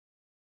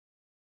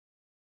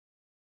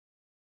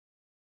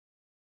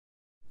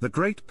The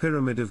Great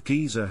Pyramid of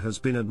Giza has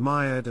been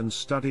admired and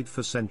studied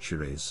for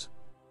centuries.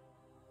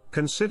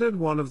 Considered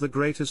one of the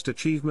greatest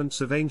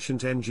achievements of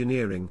ancient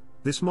engineering,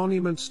 this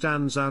monument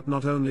stands out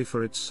not only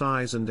for its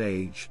size and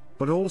age,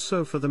 but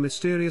also for the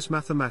mysterious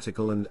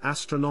mathematical and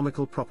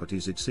astronomical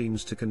properties it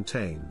seems to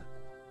contain.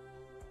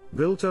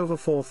 Built over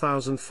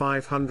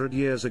 4,500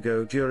 years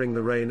ago during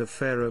the reign of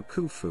Pharaoh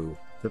Khufu,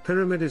 the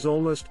pyramid is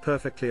almost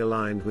perfectly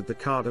aligned with the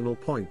cardinal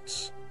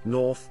points,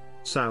 north,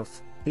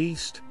 south,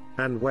 east,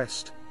 and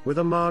west, with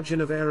a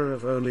margin of error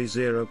of only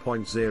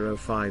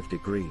 0.05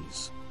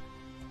 degrees.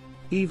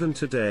 Even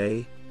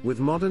today, with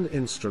modern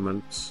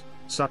instruments,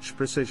 such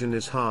precision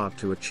is hard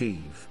to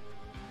achieve.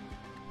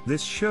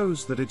 This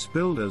shows that its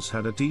builders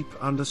had a deep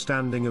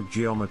understanding of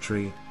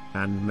geometry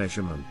and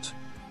measurement.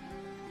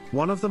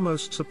 One of the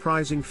most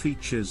surprising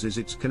features is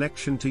its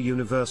connection to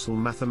universal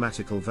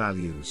mathematical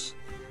values.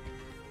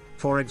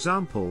 For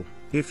example,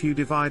 if you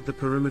divide the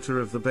perimeter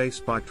of the base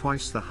by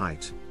twice the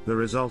height, the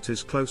result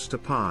is close to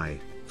pi,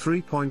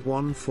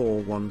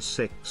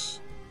 3.1416.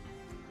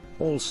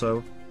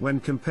 Also, when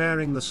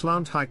comparing the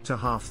slant height to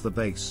half the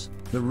base,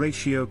 the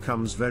ratio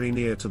comes very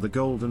near to the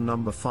golden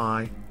number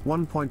phi,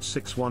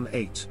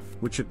 1.618,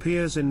 which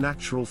appears in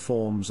natural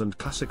forms and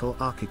classical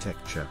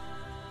architecture.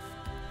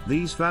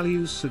 These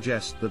values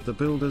suggest that the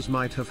builders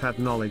might have had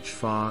knowledge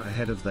far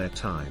ahead of their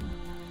time.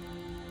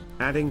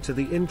 Adding to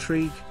the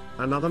intrigue,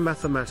 another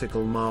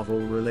mathematical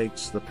marvel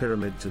relates the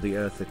pyramid to the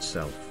Earth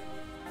itself.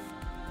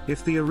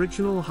 If the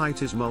original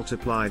height is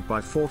multiplied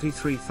by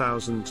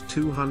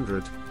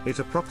 43,200, it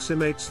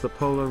approximates the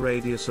polar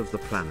radius of the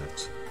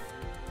planet.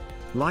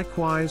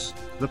 Likewise,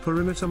 the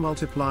perimeter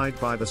multiplied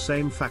by the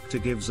same factor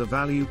gives a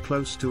value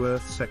close to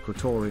Earth's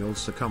equatorial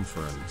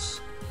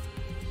circumference.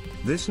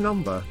 This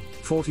number,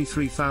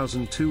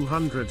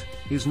 43,200,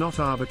 is not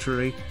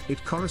arbitrary,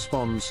 it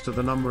corresponds to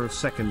the number of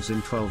seconds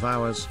in 12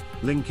 hours,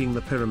 linking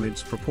the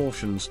pyramid's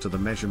proportions to the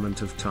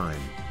measurement of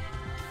time.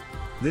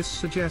 This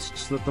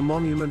suggests that the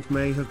monument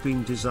may have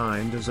been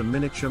designed as a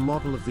miniature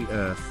model of the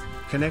Earth,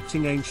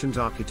 connecting ancient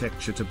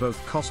architecture to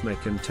both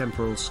cosmic and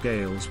temporal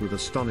scales with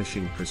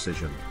astonishing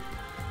precision.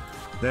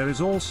 There is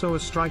also a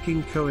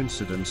striking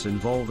coincidence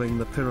involving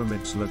the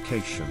pyramid's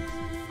location.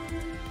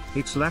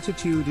 Its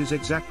latitude is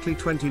exactly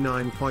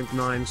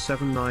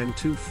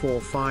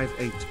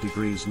 29.9792458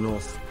 degrees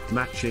north,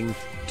 matching,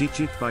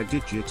 digit by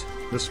digit,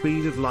 the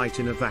speed of light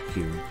in a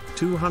vacuum,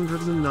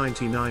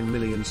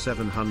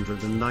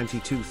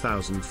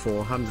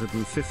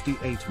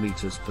 299,792,458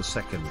 meters per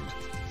second.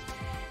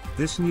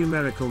 This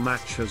numerical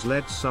match has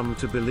led some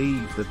to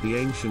believe that the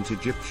ancient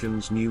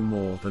Egyptians knew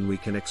more than we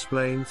can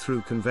explain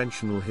through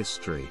conventional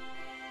history.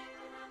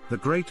 The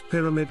Great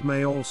Pyramid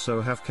may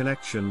also have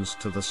connections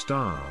to the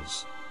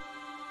stars.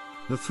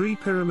 The three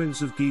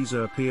pyramids of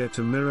Giza appear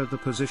to mirror the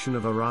position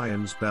of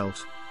Orion's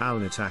belt,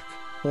 Alnitak,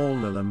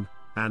 Alnilam,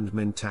 and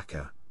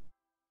Mintaka.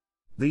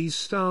 These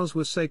stars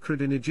were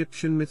sacred in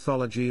Egyptian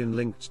mythology and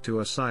linked to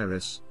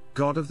Osiris,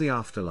 god of the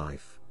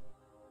afterlife.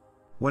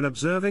 When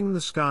observing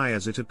the sky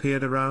as it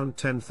appeared around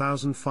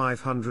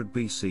 10,500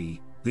 BC,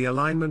 the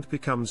alignment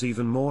becomes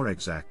even more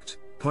exact,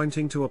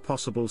 pointing to a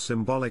possible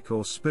symbolic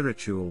or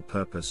spiritual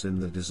purpose in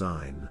the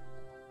design.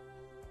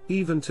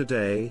 Even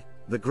today,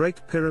 the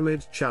Great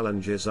Pyramid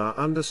challenges our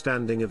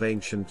understanding of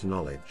ancient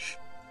knowledge.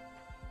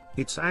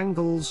 Its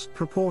angles,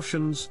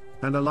 proportions,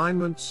 and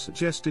alignments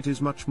suggest it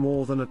is much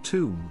more than a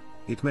tomb.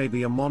 It may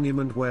be a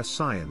monument where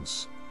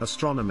science,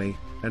 astronomy,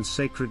 and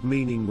sacred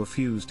meaning were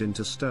fused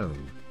into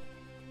stone.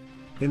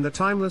 In the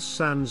timeless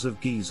sands of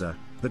Giza,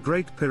 the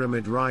Great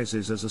Pyramid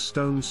rises as a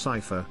stone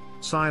cipher,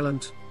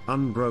 silent,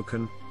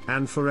 unbroken,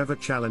 and forever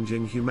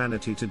challenging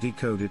humanity to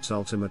decode its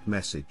ultimate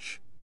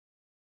message.